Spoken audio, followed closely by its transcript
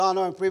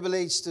Honor and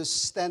privilege to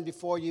stand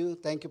before you.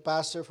 Thank you,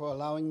 Pastor, for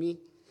allowing me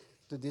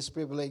to this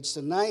privilege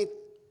tonight.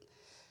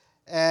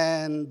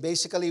 And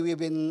basically, we've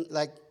been,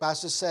 like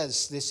Pastor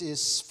says, this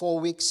is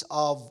 4 weeks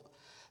of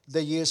the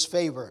year's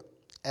favor.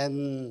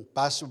 And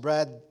Pastor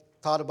Brad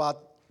thought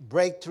about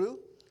breakthrough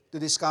to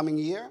this coming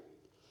year.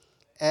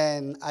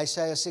 And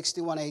Isaiah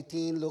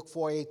 61:18, Luke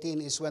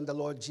 4:18 is when the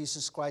Lord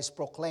Jesus Christ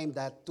proclaimed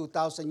that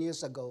 2,000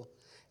 years ago.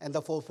 And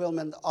the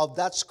fulfillment of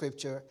that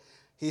scripture,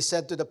 he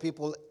said to the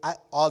people,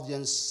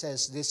 audience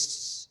says,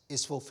 this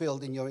is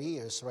fulfilled in your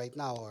ears right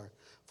now, or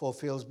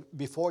fulfilled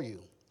before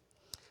you.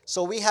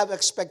 So we have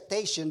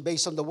expectation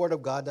based on the Word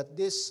of God that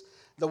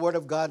the Word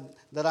of God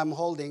that I'm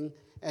holding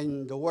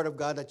and the Word of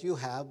God that you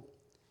have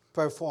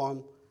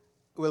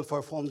will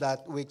perform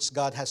that which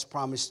God has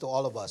promised to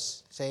all of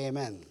us. Say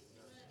amen.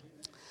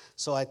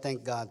 So I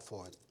thank God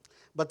for it.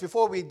 But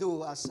before we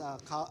do, as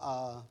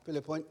a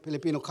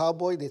Filipino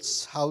cowboy,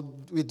 that's how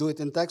we do it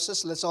in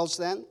Texas. Let's all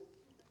stand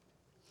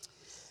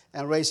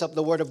and raise up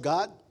the Word of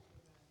God.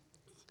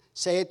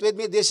 Say it with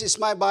me. This is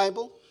my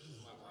Bible.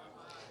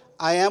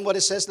 I am what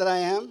it says that I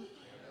am.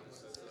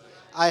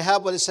 I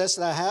have what it says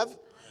that I have.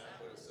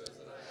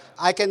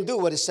 I can do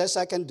what it says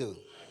I can do.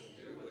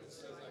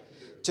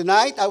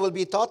 Tonight I will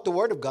be taught the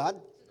Word of God.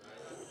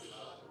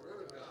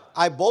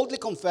 I boldly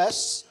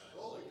confess.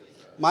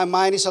 My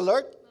mind is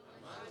alert.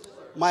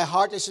 My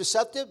heart is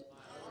receptive.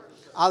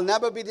 I'll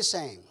never be the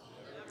same.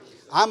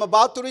 I'm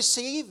about to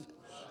receive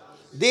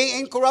the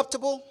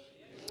incorruptible,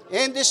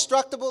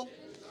 indestructible,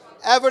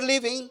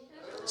 ever-living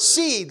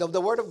seed of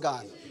the Word of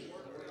God.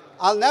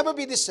 I'll never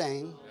be the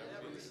same.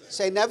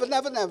 Say never,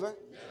 never, never.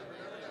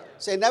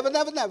 Say never,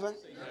 never, never.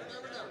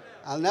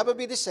 I'll never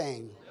be the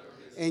same.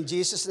 In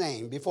Jesus'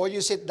 name. Before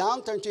you sit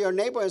down, turn to your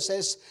neighbor and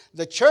says,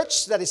 the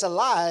church that is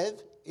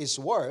alive is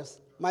worth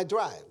my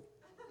drive.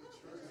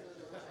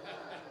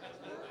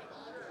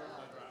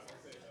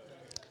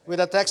 With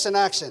a text and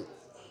action.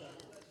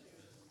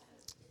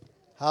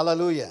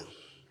 Hallelujah.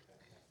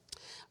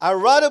 I'd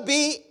rather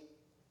be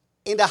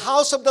in the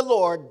house of the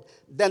Lord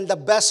than the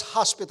best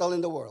hospital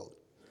in the world.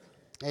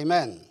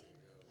 Amen.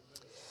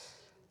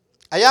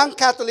 A young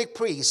Catholic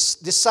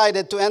priest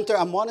decided to enter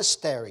a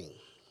monastery.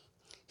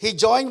 He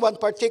joined one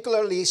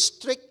particularly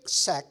strict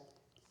sect.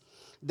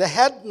 The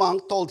head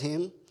monk told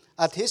him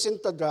at his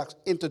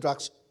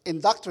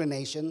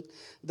indoctrination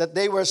that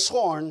they were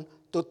sworn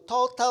to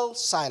total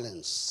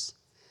silence.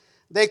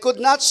 They could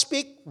not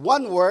speak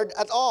one word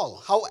at all.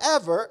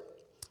 However,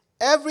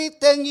 every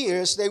 10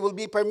 years they will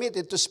be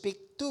permitted to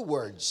speak 2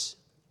 words.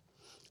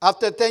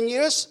 After 10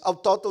 years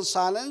of total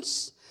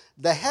silence,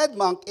 the head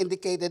monk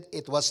indicated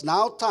it was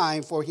now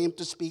time for him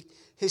to speak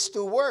his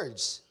 2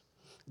 words.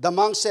 The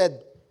monk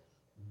said,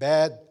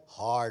 "Bed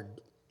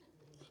hard."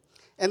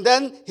 And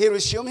then he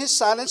resumed his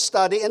silent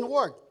study and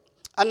work.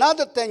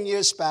 Another 10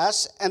 years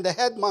passed, and the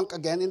head monk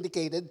again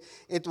indicated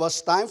it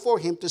was time for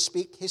him to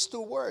speak his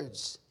 2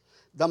 words.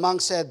 The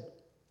monk said,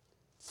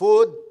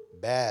 "Food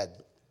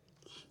bad."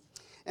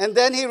 And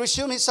then he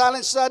resumed his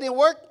silent study and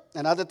work.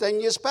 Another 10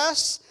 years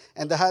passed,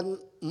 and the head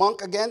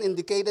monk again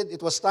indicated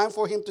it was time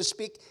for him to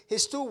speak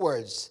his 2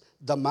 words.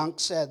 The monk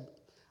said,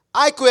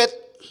 "I quit."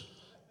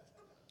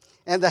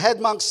 And the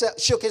head monk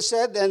shook his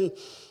head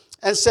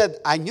and said,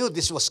 "I knew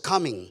this was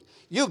coming.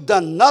 You've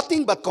done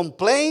nothing but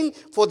complain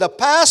for the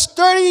past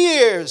 30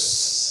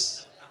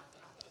 years.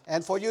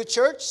 And for you,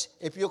 church,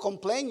 if you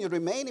complain, you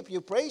remain. If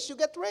you praise, you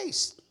get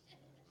raised.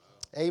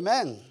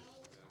 Amen.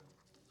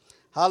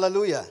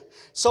 Hallelujah.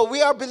 So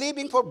we are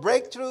believing for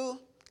breakthrough,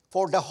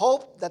 for the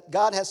hope that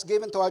God has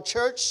given to our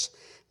church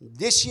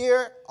this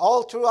year,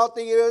 all throughout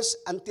the years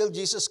until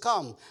Jesus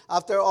comes.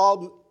 After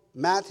all,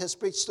 Matt has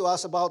preached to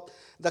us about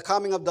the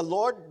coming of the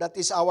Lord. That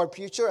is our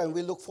future, and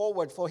we look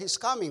forward for His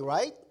coming,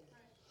 right?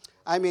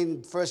 I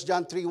mean, 1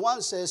 John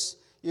 3:1 says,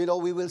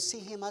 we will see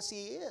Him as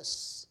He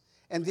is.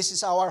 And this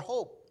is our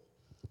hope.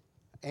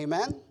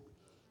 Amen?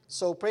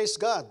 So praise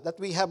God that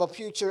we have a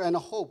future and a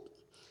hope.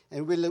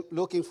 And we're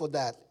looking for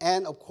that.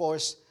 And of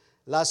course,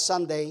 last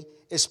Sunday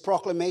is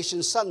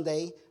Proclamation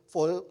Sunday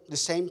for the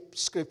same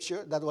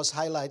scripture that was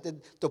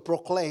highlighted to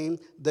proclaim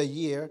the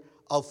year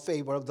of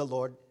favor of the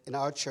Lord in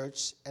our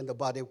church and the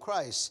body of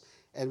Christ.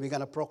 And we're going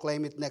to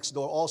proclaim it next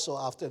door also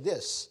after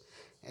this.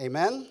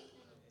 Amen?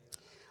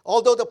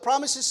 Although the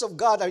promises of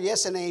God are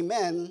yes and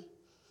amen,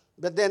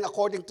 but then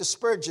according to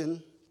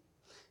Spurgeon,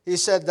 he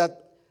said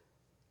that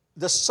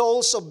the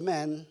souls of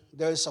men,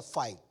 there is a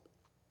fight.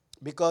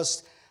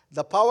 Because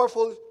the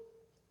powerful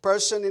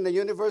person in the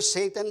universe,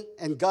 Satan,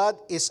 and God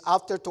is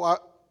after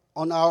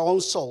on our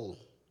own soul.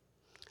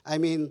 I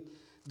mean,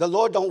 the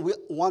Lord don't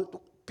want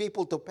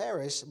people to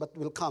perish, but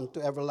will come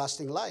to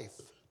everlasting life.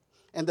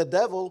 And the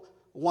devil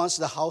wants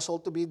the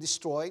household to be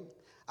destroyed,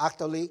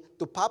 actually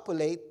to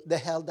populate the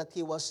hell that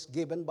he was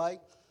given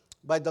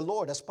by the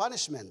Lord as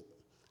punishment.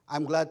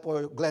 I'm glad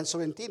for Glenn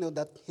Sorrentino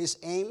that his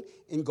aim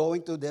in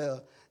going to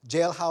the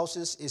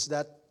jailhouses is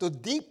that to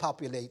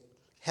depopulate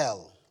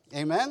hell.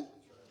 Amen?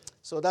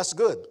 So that's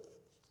good.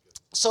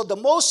 So the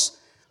most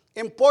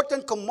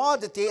important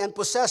commodity and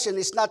possession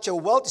is not your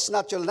wealth, it's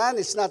not your land,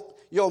 it's not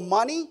your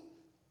money,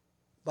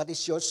 but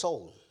it's your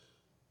soul.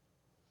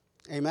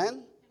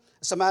 Amen?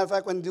 As a matter of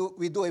fact, when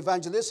we do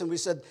evangelism, we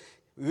said,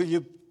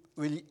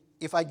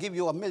 if I give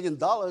you $1 million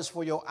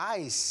for your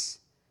eyes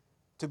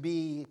to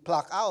be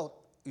plucked out,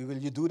 will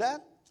you do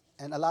that?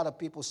 And a lot of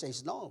people say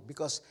no,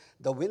 because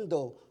the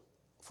window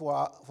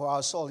for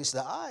our soul is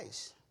the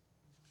eyes.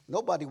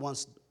 Nobody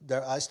wants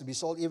their eyes to be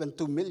sold, even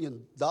 $2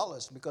 million,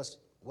 because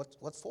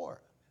what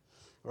for?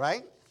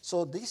 Right?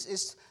 So this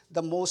is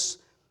the most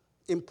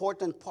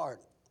important part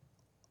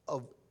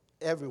of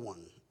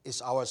everyone,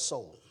 is our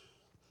soul.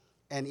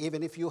 And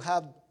even if you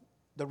have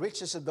the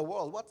riches of the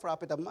world, what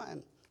profit of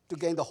man to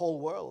gain the whole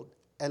world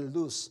and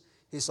lose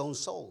his own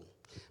soul?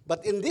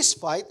 But in this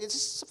fight,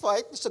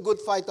 it's a good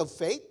fight of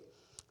faith,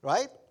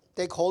 right?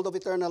 Take hold of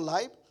eternal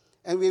life,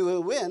 and we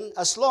will win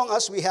as long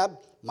as we have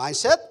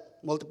mindset,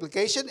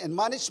 multiplication, and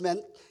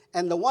management.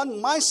 And the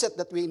one mindset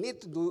that we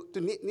need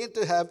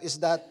to have is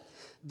that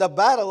the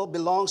battle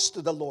belongs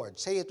to the Lord.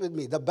 Say it with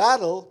me. The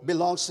battle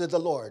belongs to the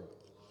Lord.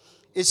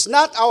 It's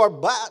not our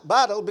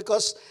battle,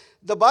 because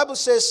the Bible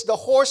says the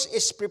horse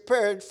is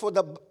prepared for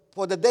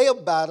the day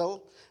of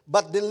battle,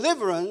 but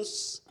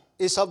deliverance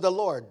is of the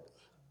Lord.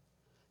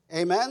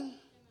 Amen?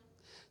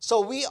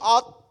 So we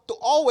ought to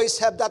always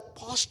have that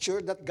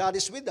posture that God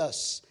is with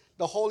us.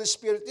 The Holy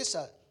Spirit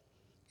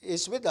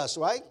is with us,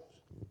 right?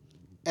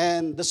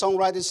 And the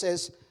songwriter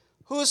says,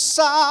 whose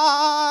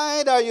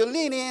side are you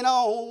leaning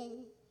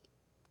on?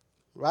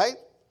 Right?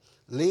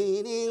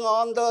 Leaning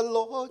on the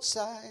Lord's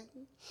side.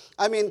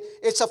 I mean,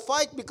 it's a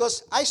fight,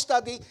 because I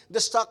study the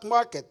stock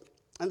market.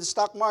 And the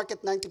stock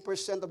market,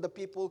 90% of the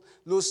people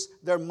lose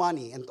their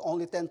money, and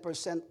only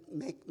 10%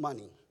 make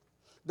money.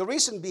 The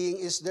reason being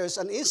is there's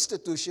an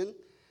institution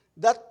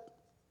that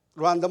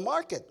run the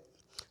market.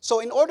 So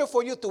in order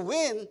for you to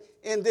win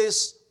in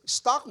this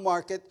stock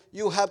market,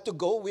 you have to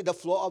go with the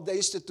flow of the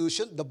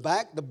institution, the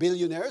bank, the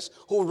billionaires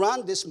who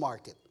run this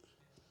market.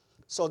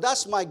 So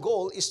that's my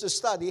goal, is to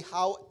study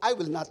how I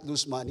will not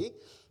lose money,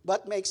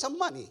 but make some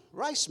money.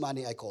 Rice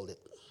money, I called it.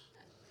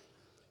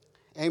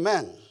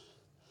 Amen.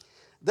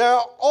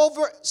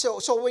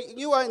 So when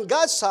you are in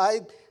God's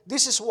side,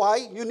 this is why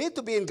you need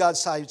to be in God's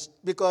side,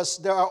 because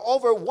there are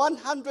over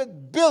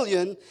 100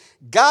 billion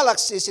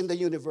galaxies in the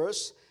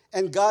universe,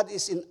 and God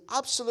is in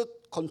absolute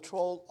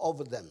control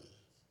over them.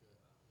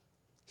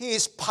 He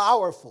is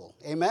powerful.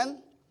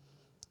 Amen?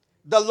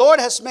 The Lord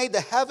has made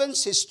the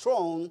heavens his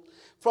throne.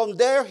 From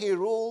there he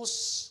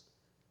rules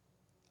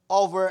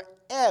over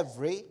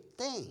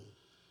everything.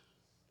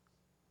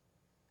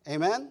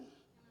 Amen?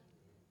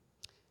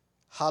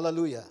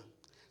 Hallelujah.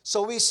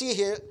 So we see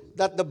here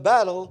that the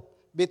battle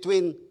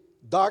between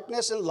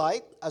darkness and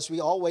light, as we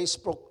always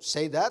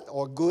say that,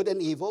 or good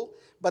and evil.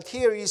 But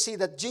here you see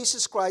that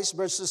Jesus Christ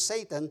versus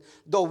Satan,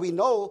 though we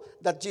know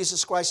that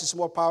Jesus Christ is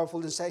more powerful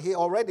than Satan, he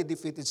already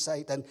defeated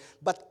Satan.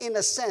 But in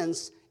a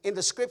sense, in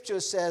the scripture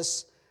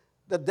says,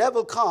 the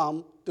devil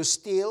come to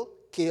steal,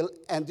 kill,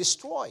 and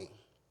destroy.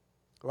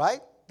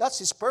 Right? That's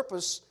his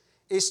purpose,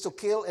 is to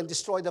kill and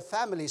destroy the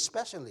family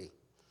especially.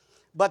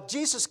 But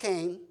Jesus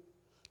came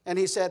and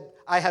he said,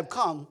 I have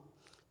come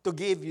to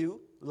give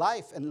you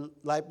life, and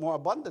life more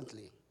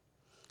abundantly.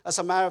 As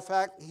a matter of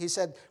fact, he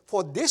said,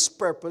 for this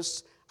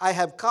purpose I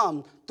have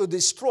come to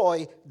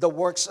destroy the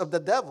works of the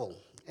devil.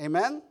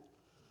 Amen?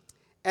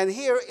 And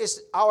here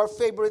is our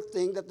favorite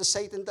thing that the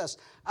Satan does.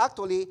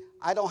 Actually,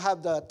 I don't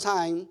have the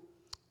time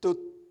to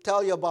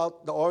tell you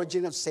about the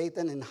origin of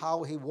Satan and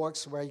how he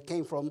works, where he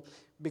came from,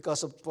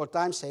 for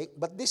time's sake.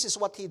 But this is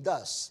what he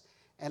does.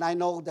 And I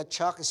know that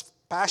Chuck is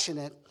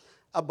passionate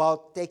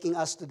about taking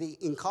us to the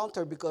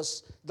encounter,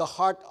 because the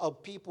heart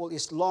of people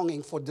is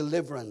longing for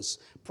deliverance,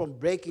 from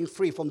breaking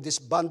free from these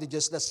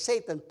bondages that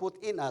Satan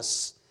put in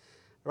us.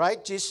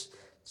 Right? Just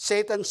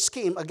Satan's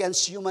scheme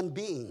against human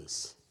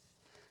beings.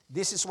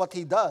 This is what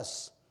he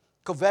does.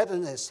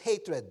 Covetousness,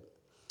 hatred.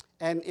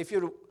 And if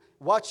you're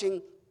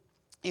watching,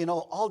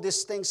 all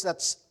these things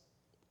that's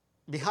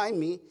behind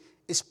me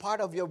is part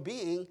of your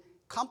being,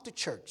 come to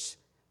church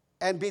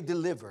and be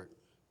delivered,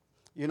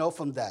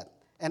 from that.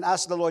 And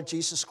ask the Lord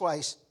Jesus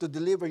Christ to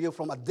deliver you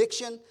from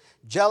addiction,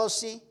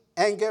 jealousy,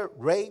 anger,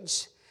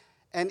 rage.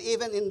 And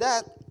even in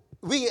that,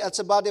 we as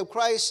the body of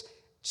Christ,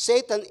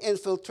 Satan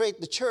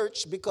infiltrate the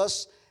church,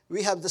 because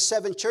we have the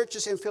 7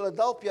 churches in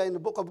Philadelphia in the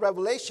book of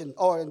Revelation,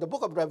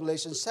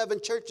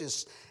 7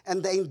 churches.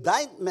 And the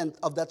indictment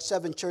of that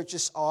 7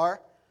 churches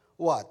are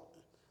what?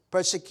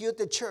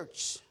 Persecuted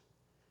church.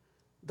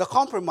 The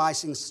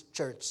compromising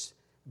church.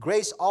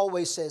 Grace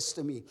always says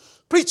to me,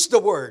 preach the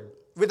word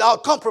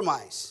without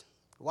compromise.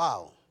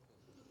 Wow.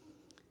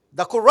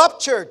 The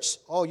corrupt church.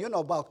 Oh, you know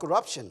about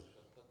corruption.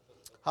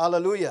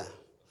 Hallelujah.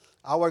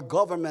 Our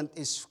government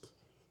is,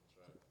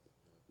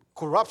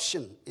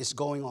 corruption is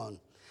going on.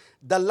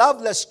 The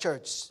loveless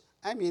church.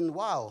 I mean,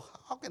 wow.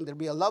 How can there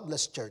be a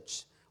loveless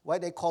church? Why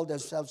they call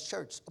themselves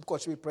church? Of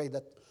course, we pray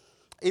that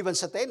even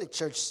satanic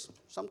church,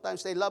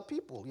 sometimes they love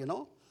people,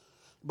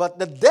 But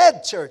the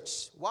dead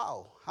church.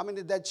 Wow. How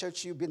many dead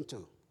churches you been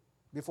to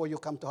before you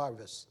come to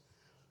Harvest?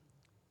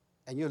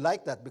 And you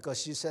like that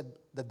because you said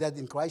the dead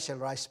in Christ shall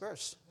rise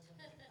first.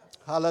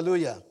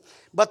 Hallelujah.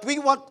 But we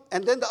want,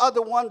 and then the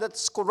other one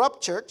that's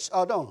corrupt church.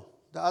 Oh no,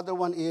 the other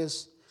one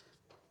is,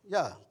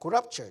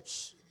 corrupt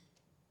church.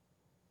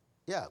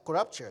 Yeah,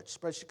 corrupt church,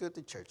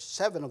 persecuted church.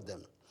 7 of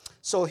them.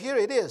 So here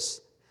it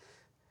is.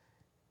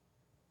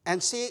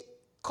 And see,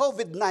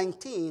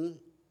 COVID-19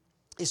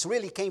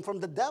 really came from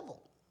the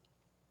devil.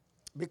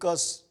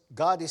 Because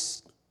God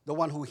is the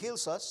one who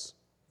heals us.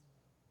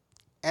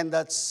 And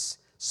that's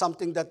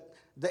something that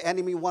the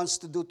enemy wants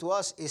to do to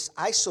us, is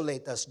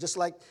isolate us. Just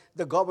like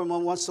the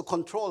government wants to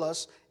control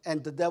us,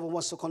 and the devil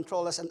wants to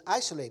control us and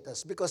isolate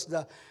us. Because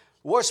the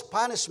worst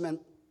punishment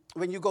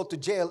when you go to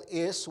jail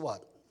is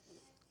what?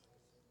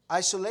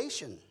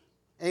 Isolation.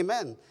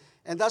 Amen.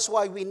 And that's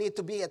why we need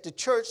to be at the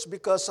church,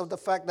 because of the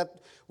fact that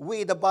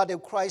we, the body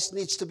of Christ,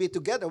 needs to be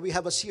together. We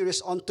have a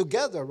series on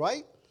together,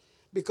 right?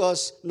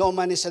 Because no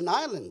man is an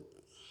island.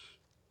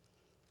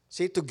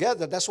 See,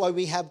 together, that's why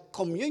we have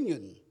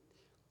communion,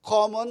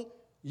 common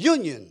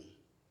union.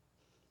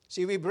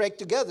 See, we break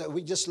together.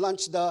 We just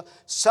launched the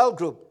cell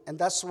group, and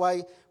that's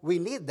why we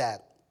need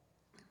that.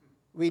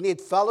 We need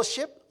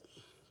fellowship,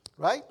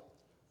 right?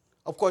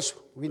 Of course,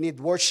 we need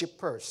worship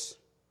first.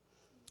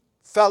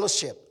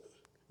 Fellowship.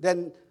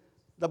 Then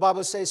the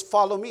Bible says,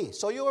 follow me.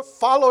 So you're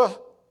follower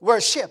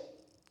worship,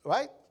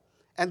 right?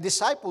 And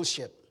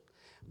discipleship.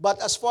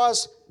 But as far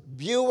as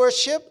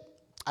viewership,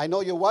 I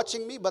know you're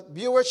watching me, but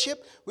viewership,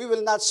 we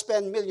will not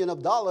spend millions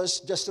of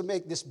dollars just to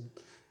make this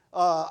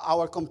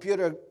our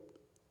computer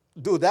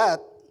do that,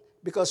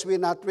 because we're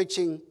not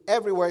reaching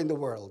everywhere in the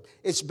world.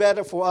 It's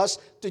better for us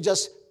to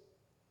just,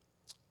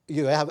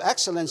 you have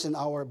excellence in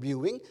our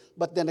viewing,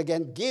 but then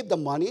again, give the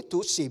money to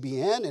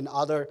CBN and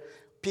other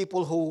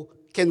people who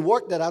can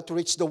work that out to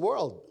reach the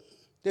world.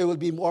 They will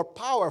be more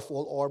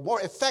powerful or more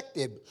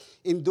effective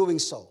in doing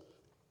so.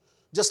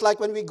 Just like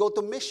when we go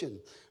to mission.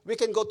 We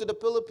can go to the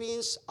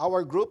Philippines,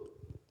 our group,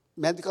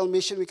 medical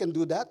mission, we can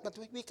do that, but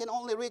we can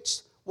only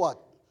reach, what?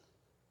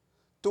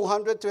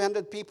 200,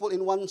 300 people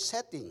in one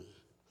setting.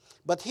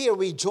 But here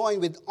we join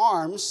with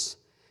arms,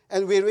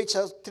 and we reach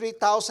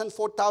 3,000,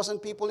 4,000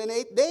 people in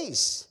 8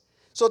 days.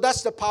 So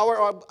that's the power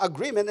of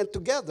agreement and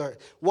together.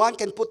 One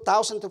can put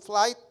 1,000 to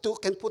flight, 2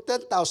 can put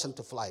 10,000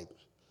 to flight.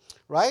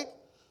 Right?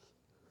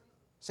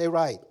 Say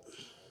right.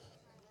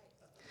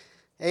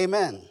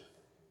 Amen.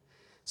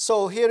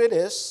 So here it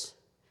is.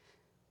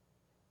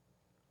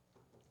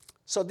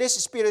 So this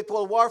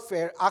spiritual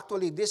warfare,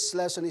 actually this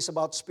lesson is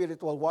about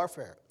spiritual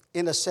warfare,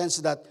 in the sense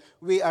that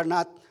we are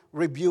not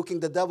rebuking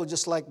the devil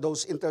just like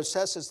those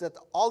intercessors that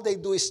all they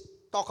do is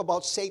talk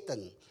about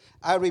Satan.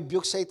 I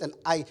rebuke Satan.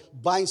 I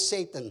bind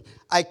Satan.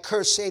 I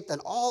curse Satan.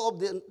 All of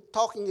the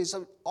talking is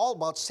all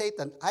about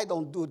Satan. I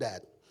don't do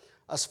that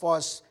as far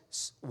as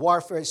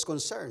warfare is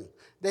concerned.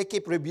 They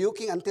keep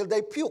rebuking until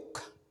they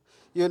puke.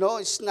 You know,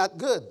 it's not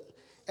good.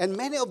 And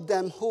many of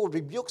them who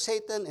rebuke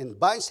Satan and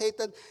bind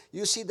Satan,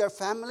 you see their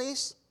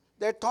families,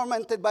 they're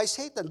tormented by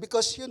Satan.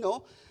 Because, you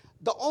know,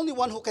 the only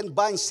one who can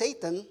bind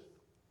Satan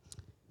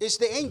is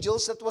the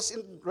angels that was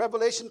in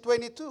Revelation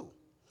 22.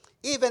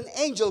 Even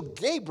angel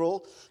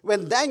Gabriel,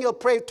 when Daniel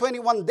prayed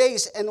 21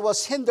 days and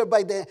was hindered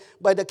by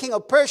the king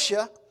of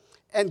Persia,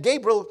 and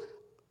Gabriel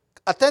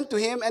attended to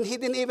him and he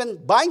didn't even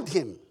bind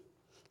him.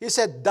 He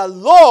said, the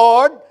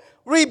Lord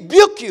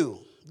rebuke you.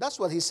 That's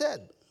what he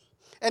said.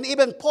 And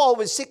even Paul,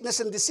 with sickness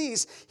and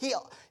disease,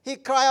 he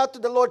cried out to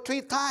the Lord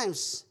 3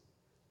 times.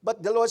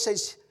 But the Lord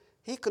says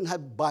he couldn't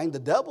have bind the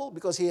devil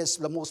because he is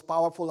the most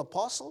powerful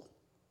apostle.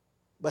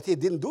 But he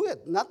didn't do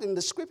it. Not in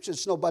the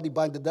scriptures. Nobody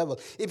bind the devil.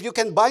 If you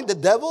can bind the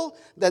devil,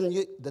 then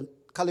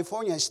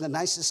California is the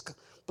nicest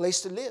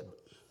place to live.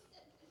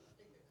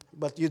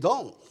 But you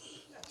don't.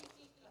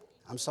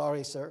 I'm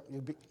sorry, sir.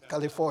 You be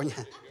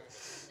California.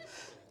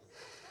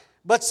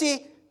 But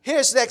see,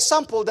 here's the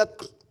example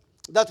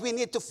that we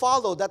need to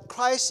follow, that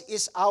Christ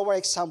is our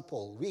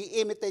example. We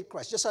imitate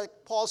Christ. Just like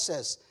Paul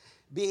says,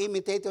 be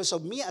imitators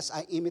of me as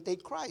I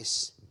imitate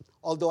Christ.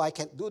 Although I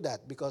can't do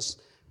that because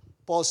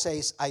Paul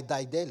says, I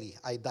die daily,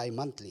 I die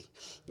monthly.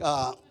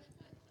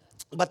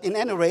 But in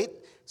any rate,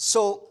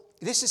 so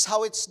this is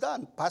how it's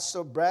done.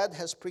 Pastor Brad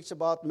has preached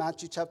about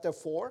Matthew chapter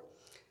 4.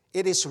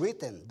 It is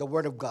written, the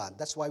Word of God.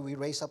 That's why we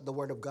raise up the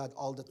Word of God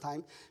all the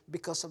time,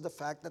 because of the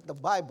fact that the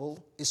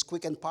Bible is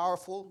quick and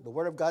powerful. The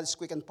Word of God is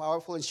quick and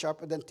powerful and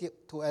sharper than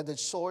two-edged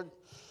sword.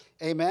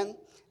 Amen.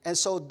 And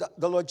so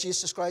the Lord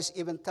Jesus Christ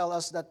even tell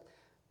us that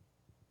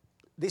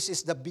this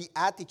is the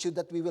beatitude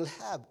that we will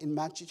have in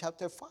Matthew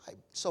chapter 5.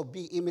 So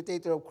be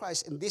imitator of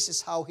Christ. And this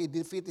is how he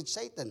defeated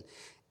Satan.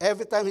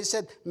 Every time he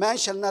said, man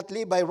shall not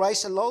live by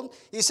rice alone,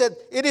 he said,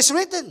 it is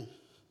written.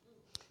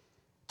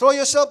 Throw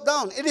yourself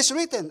down. It is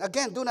written.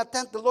 Again, do not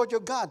tempt the Lord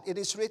your God. It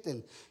is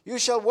written. You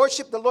shall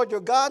worship the Lord your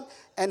God,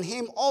 and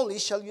him only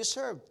shall you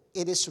serve.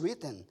 It is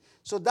written.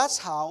 So that's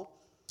how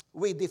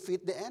we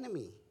defeat the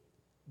enemy,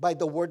 by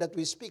the word that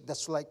we speak.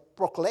 That's like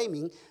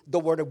proclaiming the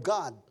word of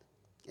God.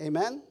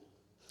 Amen?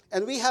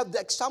 And we have the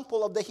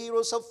example of the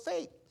heroes of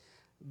faith.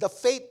 The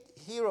faith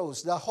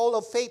heroes, the hall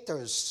of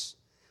faithers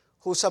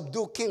who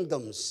subdue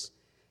kingdoms.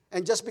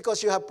 And just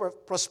because you have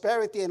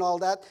prosperity and all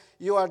that,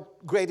 you are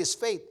greatest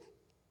faith.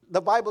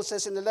 The Bible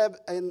says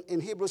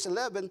in Hebrews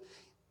 11,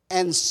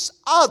 and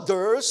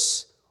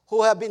others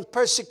who have been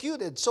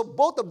persecuted. So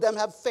both of them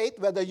have faith,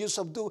 whether you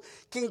subdue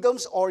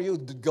kingdoms or you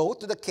go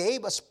to the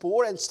cave as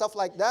poor and stuff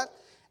like that,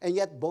 and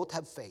yet both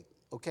have faith,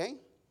 okay?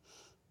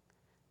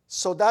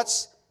 So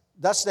that's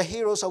the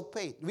heroes of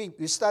faith.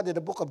 We studied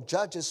the book of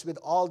Judges with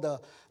all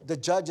the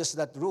judges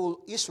that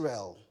rule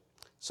Israel.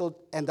 So,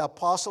 and the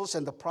apostles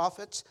and the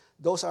prophets,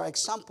 those are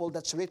examples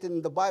that's written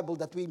in the Bible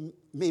that we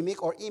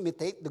mimic or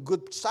imitate the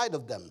good side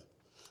of them.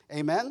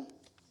 Amen?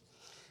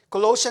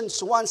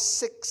 Colossians 1,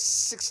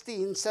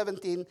 16,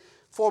 17,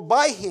 for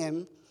by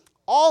him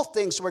all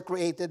things were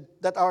created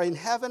that are in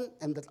heaven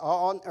and that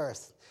are on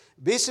earth,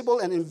 visible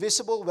and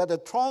invisible, whether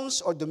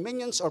thrones or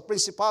dominions or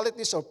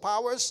principalities or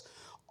powers.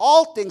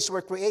 All things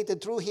were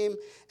created through him,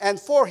 and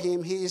for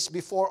him he is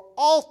before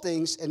all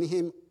things, and in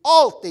him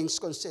all things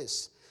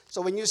consist.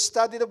 So when you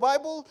study the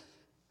Bible,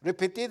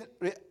 repetitive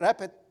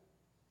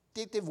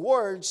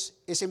words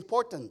is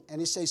important.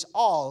 And it says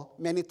all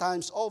many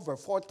times over,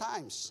 4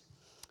 times.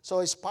 So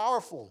it's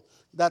powerful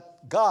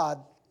that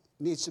God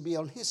needs to be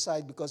on his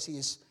side because he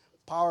is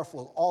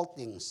powerful. All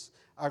things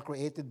are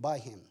created by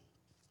him.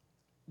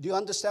 Do you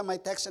understand my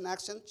text and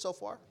accent so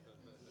far?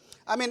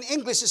 I mean,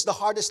 English is the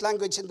hardest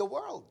language in the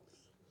world.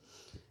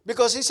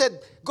 Because he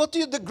said, go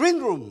to the green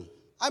room.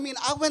 I mean,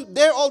 I went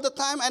there all the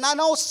time and I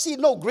don't see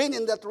no green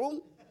in that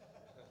room.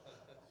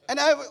 And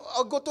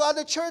I'll go to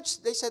other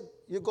church. They said,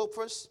 you go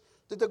first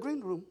to the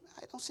green room.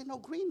 I don't see no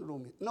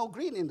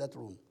green in that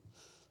room.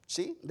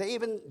 See, they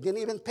didn't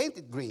even paint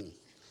it green.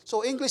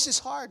 So English is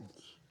hard.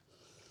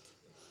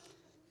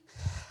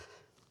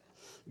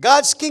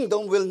 God's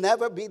kingdom will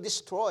never be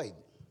destroyed.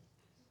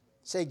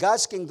 Say,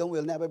 God's kingdom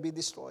will never be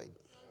destroyed.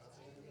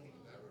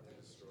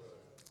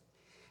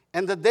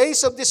 And the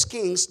days of these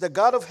kings, the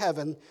God of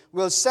heaven,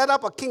 will set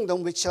up a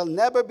kingdom which shall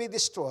never be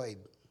destroyed.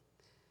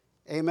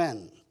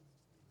 Amen.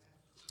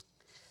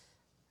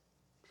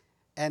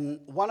 And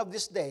one of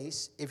these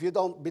days, if you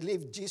don't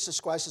believe Jesus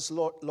Christ is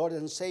Lord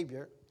and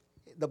Savior,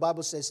 the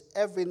Bible says,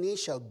 every knee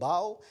shall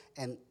bow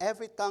and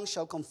every tongue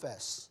shall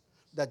confess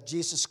that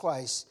Jesus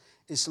Christ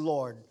is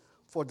Lord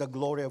for the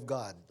glory of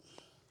God.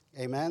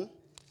 Amen.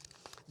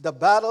 The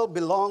battle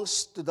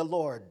belongs to the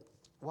Lord.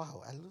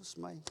 Wow, I lose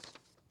my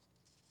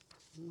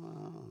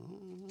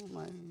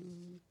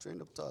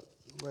train of thought.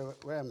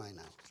 Where am I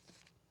now?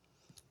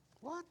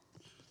 What?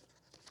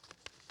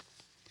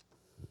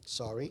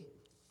 Sorry.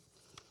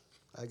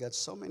 I got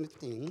so many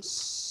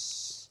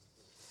things.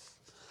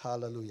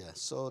 Hallelujah.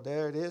 So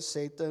there it is,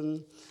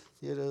 Satan.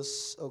 It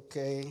is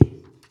okay.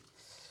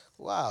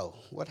 Wow,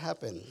 what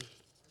happened?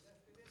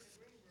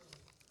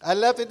 I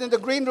left it in the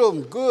green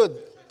room. Good.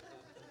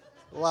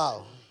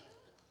 Wow.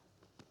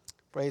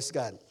 Praise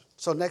God.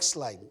 So next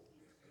slide.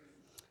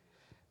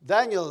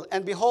 Daniel,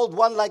 and behold,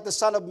 one like the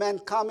Son of Man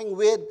coming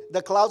with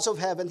the clouds of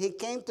heaven. He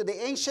came to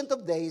the Ancient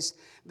of Days.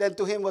 Then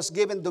to him was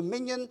given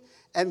dominion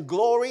and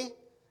glory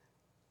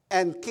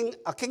and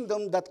a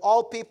kingdom that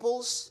all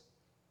peoples,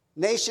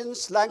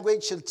 nations,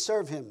 language should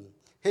serve him.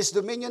 His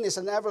dominion is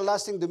an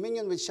everlasting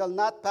dominion which shall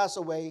not pass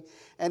away,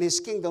 and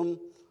his kingdom,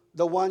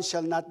 the one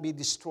shall not be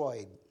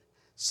destroyed.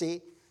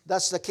 See,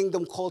 that's the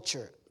kingdom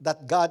culture,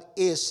 that God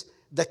is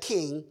the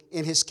king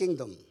in his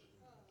kingdom.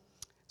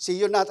 See,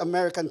 you're not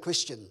American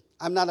Christian.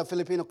 I'm not a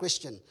Filipino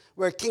Christian.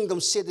 We're a kingdom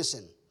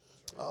citizen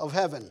of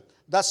heaven.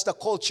 That's the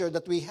culture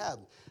that we have.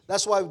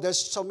 That's why there's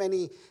so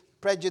many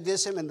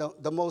prejudice, and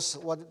the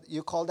most, what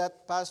you call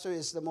that, Pastor,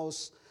 is the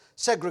most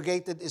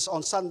segregated is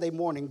on Sunday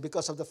morning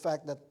because of the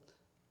fact that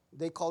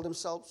they call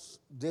themselves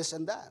this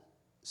and that.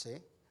 See?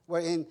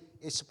 Wherein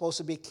it's supposed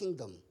to be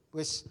kingdom,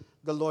 which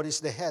the Lord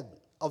is the head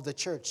of the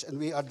church and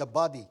we are the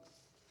body.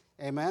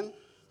 Amen?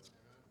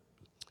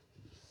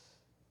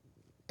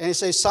 And he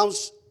says,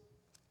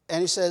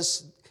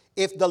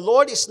 if the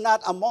Lord is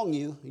not among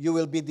you, you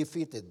will be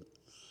defeated.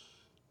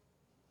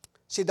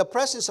 See, the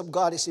presence of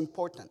God is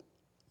important.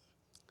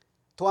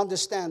 To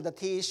understand that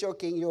he is your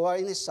king, you are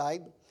in his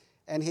side,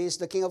 and he is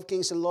the King of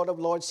kings and Lord of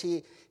lords.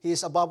 He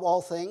is above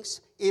all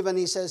things. Even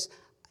he says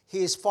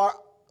he is far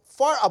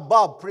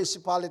above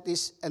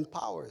principalities and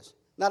powers.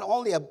 Not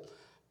only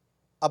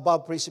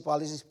above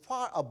principalities, he's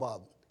far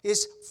above.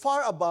 He's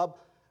far above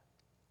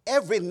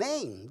every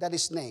name that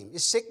is named.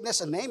 Is sickness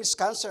a name? Is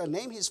cancer a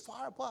name? He's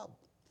far above.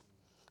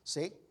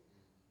 See?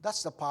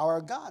 That's the power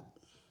of God.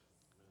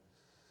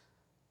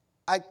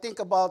 I think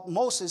about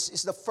Moses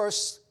is the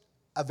first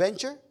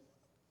avenger.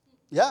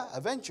 Yeah,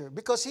 avenger.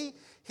 Because he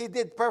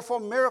did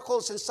perform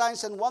miracles and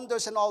signs and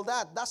wonders and all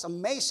that. That's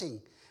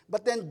amazing.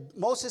 But then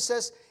Moses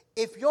says,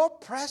 if your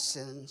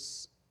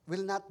presence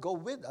will not go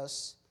with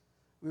us,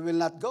 we will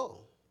not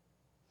go.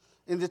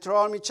 In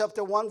Deuteronomy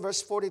chapter 1,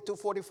 verse 42,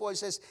 44, it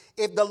says,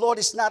 if the Lord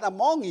is not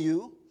among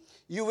you,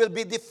 you will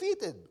be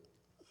defeated.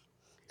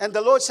 And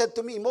the Lord said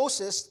to me,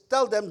 Moses,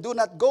 tell them, do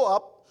not go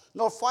up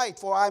nor fight,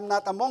 for I am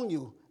not among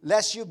you,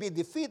 lest you be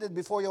defeated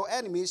before your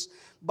enemies,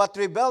 but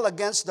rebel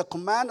against the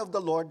command of the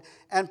Lord,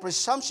 and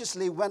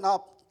presumptuously went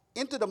up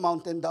into the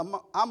mountain, the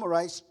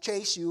Amorites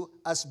chase you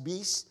as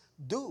beasts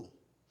do.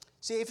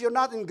 See, if you're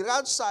not in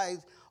God's side,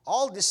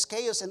 all this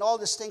chaos and all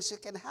these things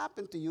can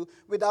happen to you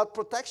without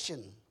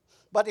protection.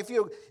 But if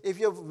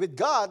you're with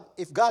God,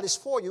 if God is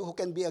for you, who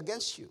can be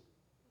against you?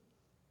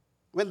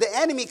 When the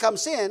enemy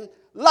comes in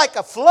like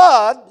a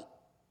flood,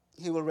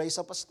 he will raise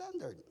up a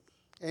standard.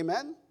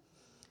 Amen?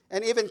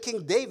 And even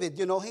King David,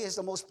 he is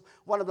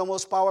one of the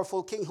most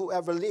powerful king who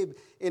ever lived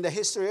in the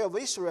history of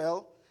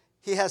Israel.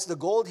 He has the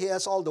gold, he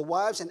has all the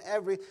wives and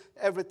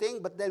everything.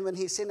 But then when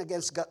he sinned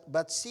against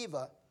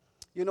Bathsheba,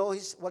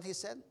 what he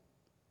said?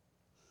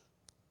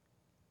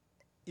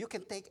 You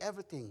can take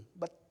everything,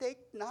 but take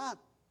not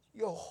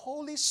your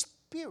Holy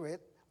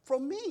Spirit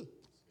from me.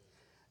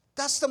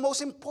 That's the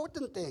most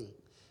important thing,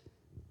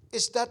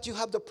 is that you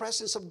have the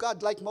presence of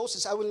God. Like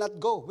Moses, I will not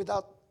go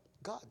without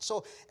God.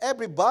 So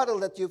every battle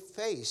that you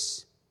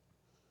face,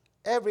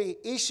 every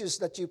issues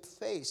that you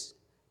face,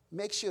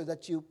 make sure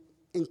that you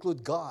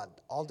include God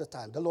all the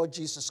time, the Lord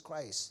Jesus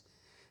Christ.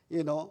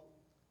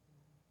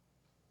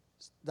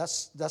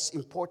 That's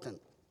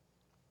important.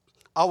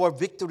 Our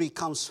victory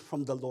comes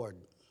from the Lord.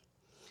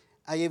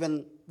 I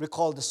even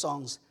recall the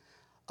songs,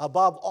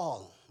 above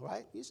all,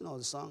 right? You know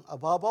the song.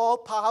 Above all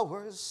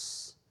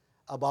powers,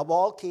 above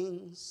all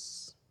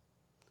kings,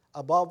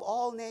 above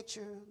all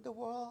nature the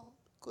world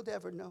could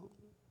ever know,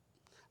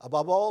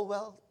 above all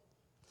wealth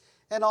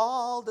and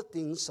all the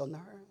things on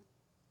earth,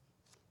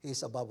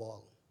 He's above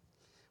all.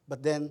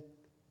 But then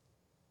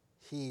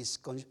He's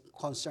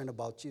concerned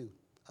about you,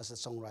 as the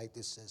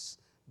songwriter says,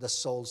 the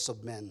souls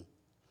of men.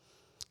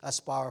 That's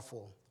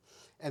powerful.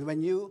 And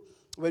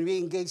when we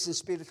engage in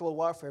spiritual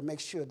warfare, make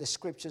sure the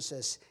scripture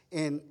says,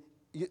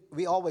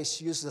 we always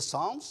use the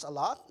Psalms a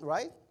lot,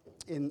 right?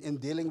 In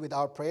dealing with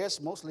our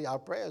prayers, mostly our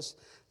prayers,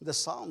 the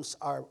Psalms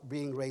are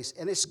being raised.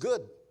 And it's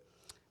good,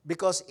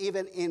 because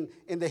even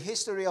in the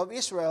history of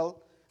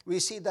Israel, we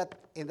see that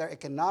in their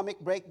economic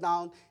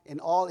breakdown, in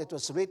all, it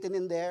was written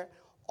in there,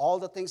 all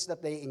the things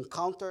that they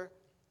encounter,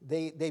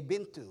 they've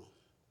been to.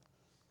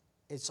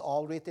 It's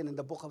all written in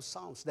the book of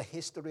Psalms, the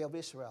history of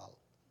Israel.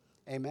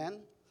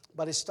 Amen?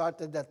 But it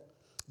started that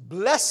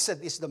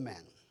blessed is the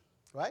man,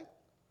 right?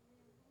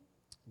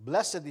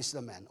 Blessed is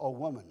the man or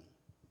woman.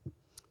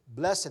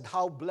 Blessed,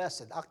 how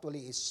blessed,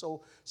 actually is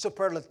so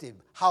superlative.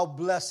 How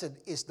blessed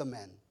is the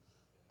man.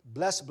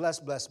 Bless, bless,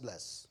 bless,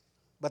 bless.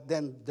 But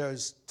then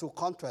there's two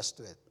contrasts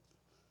to it.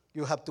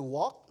 You have to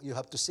walk, you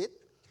have to sit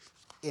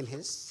in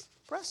His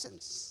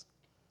presence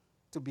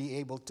to be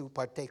able to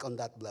partake on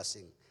that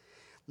blessing.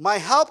 My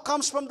help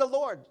comes from the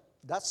Lord.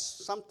 That's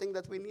something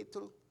that we need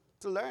to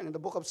learn in the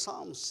book of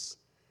Psalms.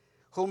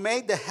 Who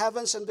made the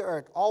heavens and the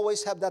earth.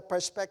 Always have that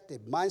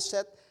perspective,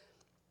 mindset,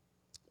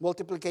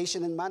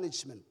 multiplication, and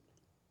management.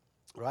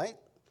 Right?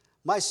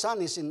 My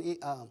son is in,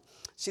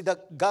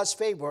 God's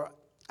favor,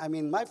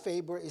 my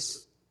favor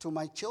is to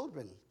my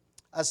children.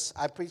 As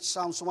I preached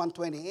Psalms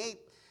 128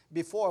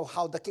 before,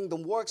 how the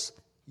kingdom works.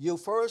 You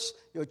first,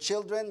 your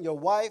children, your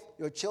wife,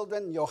 your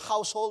children, your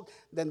household,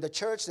 then the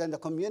church, then the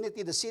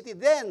community, the city,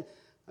 then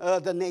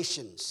the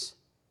nations.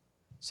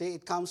 See,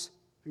 it comes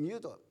from you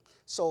though.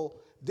 So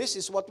this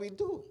is what we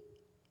do.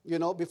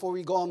 Before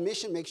we go on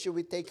mission, make sure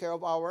we take care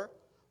of our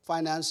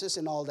finances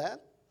and all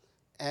that.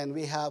 And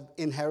we have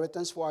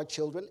inheritance for our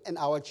children and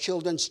our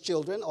children's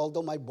children,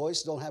 although my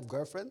boys don't have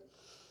girlfriend.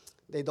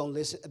 They don't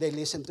listen. They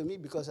listen to me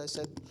because I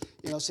said,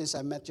 since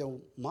I met your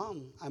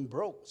mom, I'm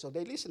broke. So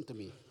they listen to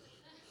me.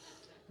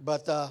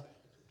 But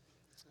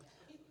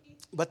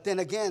then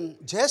again,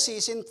 Jesse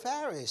is in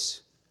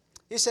Paris.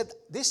 He said,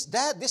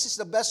 Dad, this is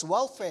the best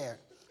welfare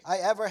I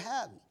ever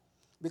had.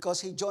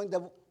 Because he joined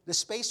the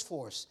Space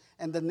Force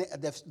and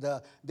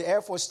the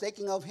Air Force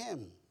taking of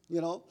him.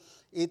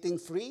 Eating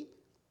free,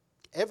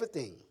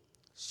 everything.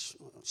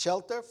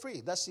 Shelter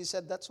free. That's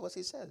what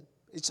he said.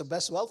 It's the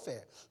best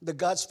welfare. The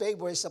God's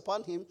favor is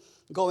upon him,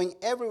 going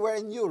everywhere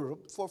in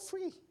Europe for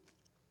free.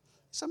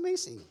 It's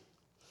amazing.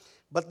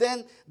 But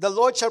then the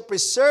Lord shall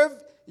preserve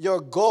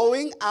your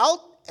going out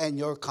and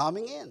your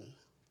coming in.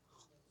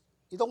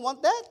 You don't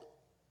want that?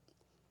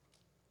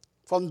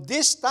 From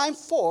this time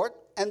forth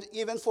and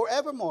even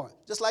forevermore.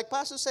 Just like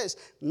Pastor says,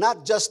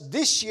 not just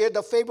this year,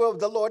 the favor of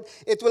the Lord,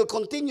 it will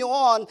continue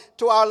on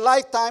to our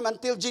lifetime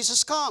until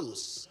Jesus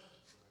comes.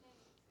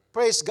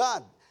 Praise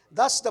God.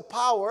 That's the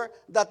power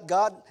that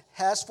God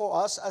has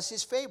for us as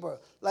His favor.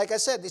 Like I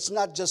said, it's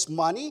not just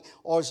money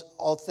or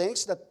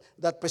things that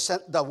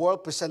the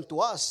world present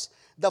to us.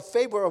 The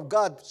favor of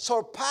God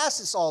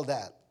surpasses all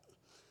that.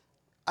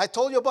 I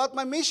told you about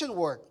my mission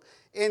work.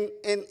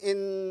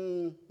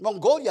 In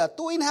Mongolia,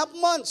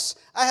 2.5 months,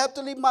 I have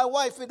to leave my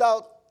wife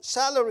without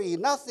salary,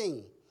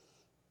 nothing.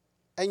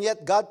 And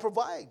yet God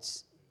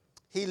provides.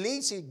 He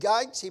leads, He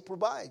guides, He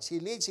provides. He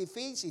leads, He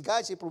feeds, He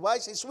guides, He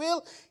provides. His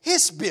will,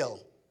 His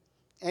bill.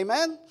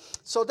 Amen?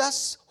 So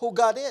that's who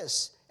God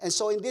is. And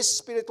so in this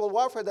spiritual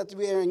warfare that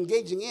we are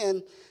engaging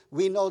in,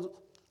 we know,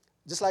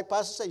 just like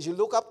Pastor says, you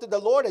look up to the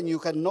Lord and you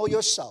can know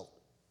yourself.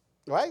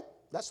 Right?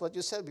 That's what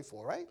you said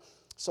before, right?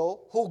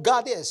 So who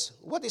God is.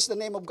 What is the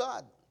name of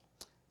God?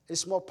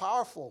 It's more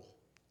powerful.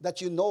 that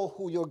you know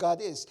who your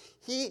God is.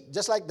 He,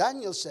 just like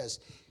Daniel says,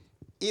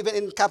 even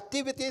in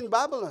captivity in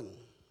Babylon,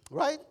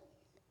 right?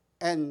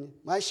 And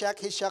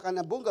Meshach, and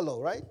Abednego,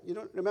 right? You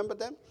don't remember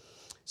them?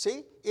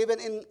 See, even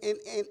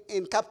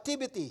in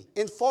captivity,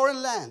 in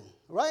foreign land,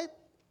 right?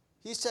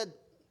 He said,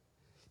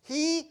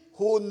 he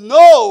who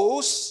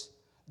knows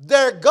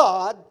their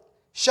God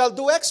shall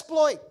do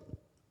exploit.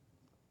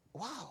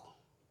 Wow.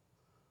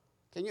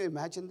 Can you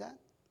imagine that?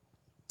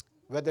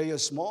 Whether you're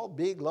small,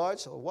 big,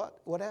 large, or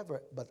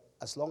whatever, but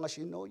as long as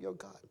you know your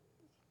God,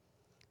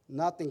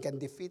 nothing can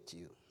defeat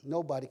you.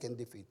 Nobody can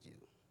defeat you.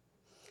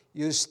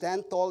 You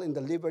stand tall in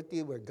the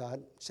liberty where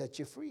God set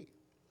you free.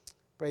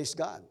 Praise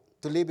God.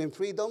 To live in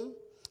freedom,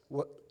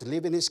 to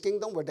live in His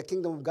kingdom, where the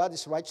kingdom of God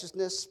is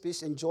righteousness,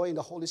 peace, and joy in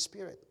the Holy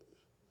Spirit.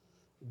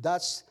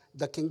 That's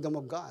the kingdom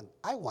of God.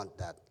 I want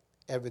that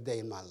every day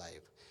in my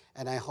life.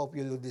 And I hope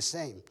you do the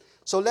same.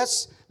 So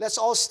let's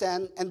all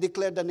stand and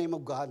declare the name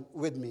of God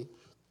with me.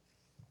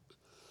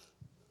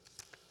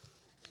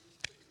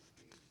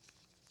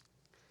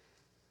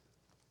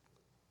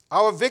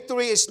 Our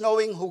victory is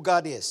knowing who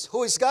God is.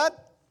 Who is God?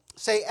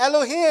 Say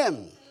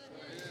Elohim.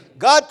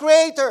 God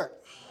creator.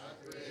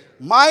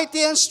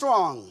 Mighty and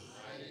strong.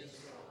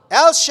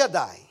 El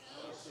Shaddai.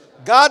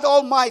 God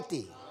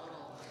Almighty.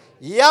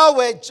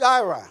 Yahweh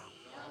Jireh.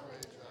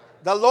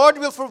 The Lord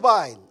will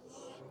provide.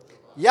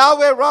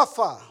 Yahweh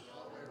Rapha.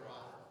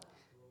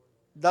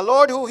 The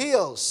Lord who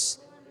heals.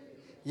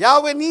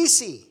 Yahweh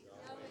Nisi.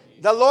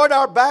 The Lord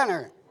our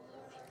banner.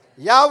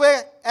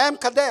 Yahweh M.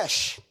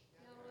 Kadesh.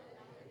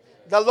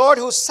 The Lord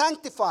who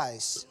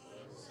sanctifies.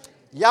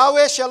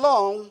 Yahweh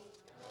Shalom.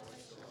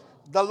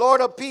 The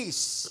Lord of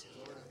peace.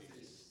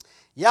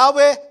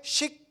 Yahweh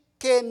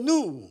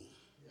Shikenu.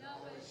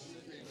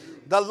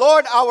 The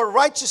Lord our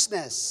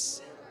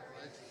righteousness.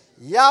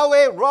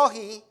 Yahweh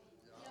Rohi.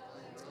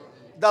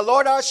 The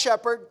Lord our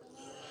shepherd.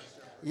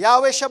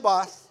 Yahweh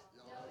Shabbath.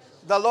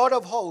 The Lord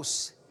of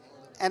hosts.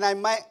 And I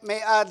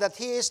may add that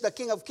He is the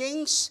King of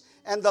kings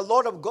and the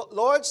Lord of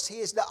lords. He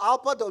is the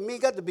Alpha, the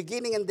Omega, the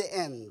beginning and the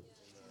end.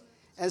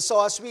 And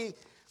so as we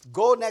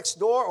go next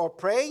door or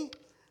pray,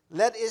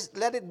 let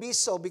it be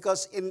so,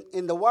 because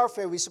in the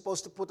warfare we're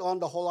supposed to put on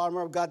the whole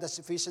armor of God. That's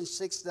Ephesians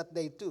 6 that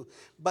they do.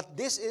 But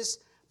this is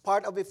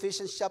part of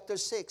Ephesians chapter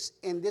 6.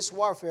 In this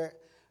warfare,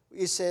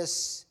 it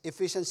says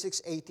Ephesians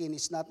 6:18.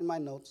 It's not in my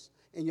notes,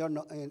 in your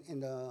in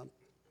the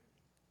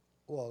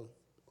wall,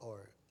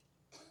 or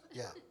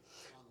yeah,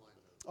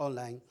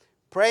 online.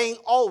 Praying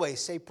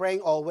always. Say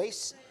praying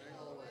always. Praying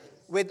always.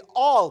 With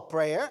all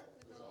prayer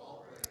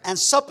and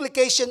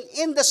supplication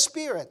in the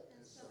Spirit,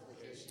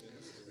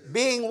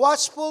 being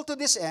watchful to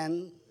this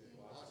end,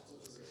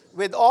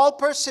 with all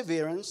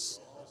perseverance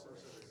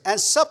and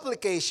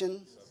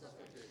supplication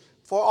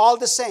for all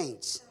the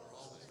saints.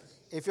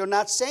 If you're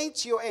not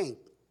saints, you ain't.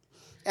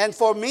 And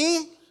for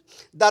me,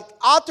 that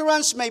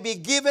utterance may be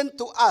given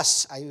to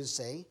us, I would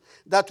say,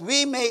 that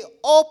we may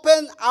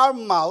open our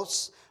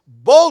mouths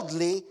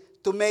boldly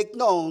to make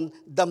known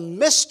the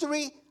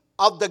mystery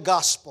of the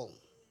gospel,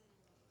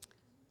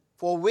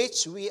 for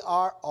which we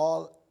are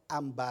all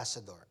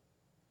ambassadors.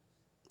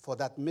 For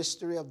that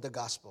mystery of the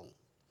gospel.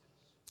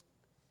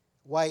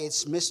 Why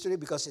it's mystery?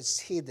 Because it's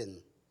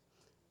hidden.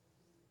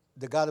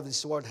 The God of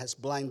this world has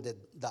blinded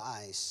the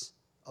eyes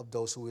of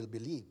those who will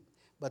believe.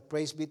 But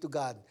praise be to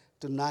God,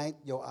 tonight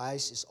your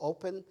eyes is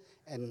open,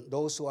 and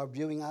those who are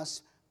viewing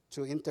us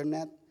through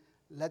internet,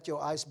 let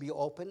your eyes be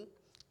open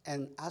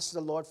and ask the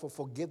Lord for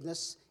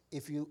forgiveness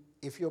if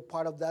you're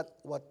part of that,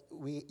 what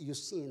you've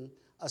seen,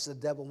 as the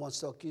devil wants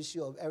to accuse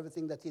you of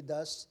everything that he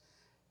does.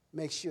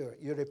 Make sure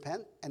you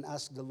repent and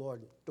ask the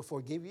Lord to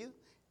forgive you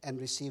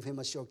and receive Him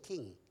as your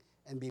King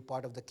and be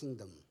part of the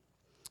kingdom.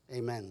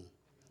 Amen.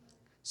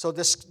 So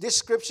these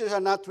scriptures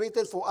are not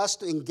written for us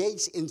to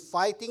engage in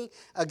fighting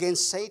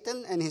against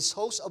Satan and his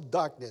host of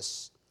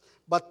darkness.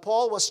 But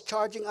Paul was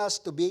charging us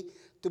to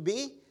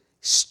be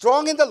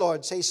strong in the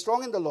Lord. Say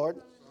strong in the Lord.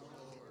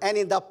 And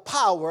in the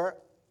power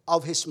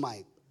of His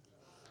might.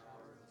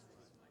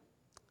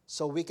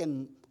 So we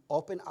can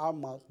open our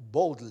mouth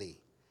boldly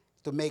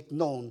to make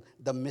known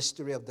the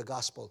mystery of the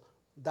gospel.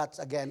 That,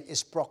 again,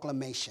 is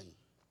proclamation.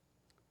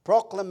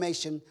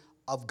 Proclamation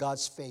of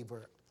God's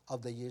favor,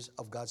 of the years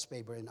of God's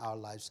favor in our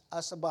lives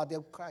as a body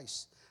of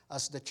Christ,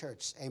 as the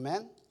church. Amen?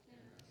 Amen?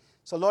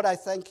 So, Lord, I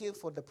thank You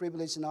for the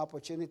privilege and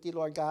opportunity,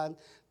 Lord God,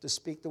 to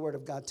speak the word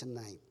of God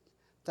tonight.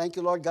 Thank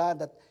You, Lord God,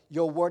 that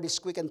Your word is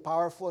quick and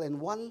powerful,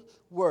 and one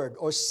word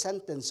or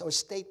sentence or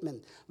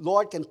statement,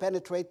 Lord, can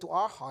penetrate to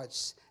our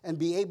hearts and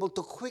be able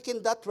to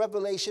quicken that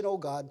revelation, oh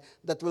God,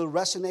 that will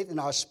resonate in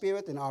our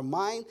spirit, in our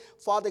mind.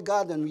 Father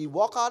God, when we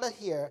walk out of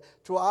here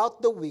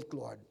throughout the week,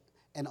 Lord,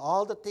 and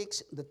all the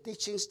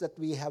teachings that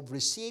we have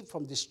received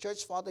from this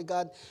church, Father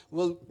God,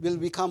 will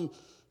become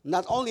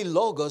not only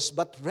logos,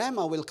 but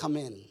rhema will come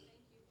in.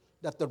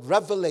 That the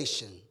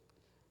revelation,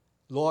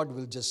 Lord,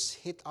 will just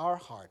hit our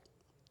heart.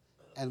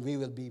 And we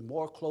will be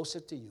more closer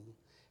to You.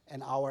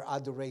 And our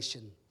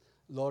adoration,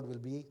 Lord, will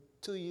be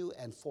to You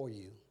and for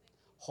You.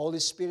 Holy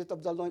Spirit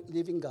of the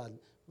living God,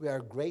 we are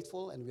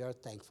grateful and we are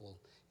thankful.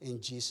 In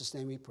Jesus'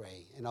 name we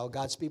pray. And all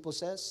God's people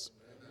says,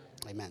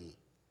 Amen.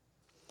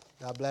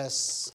 God bless.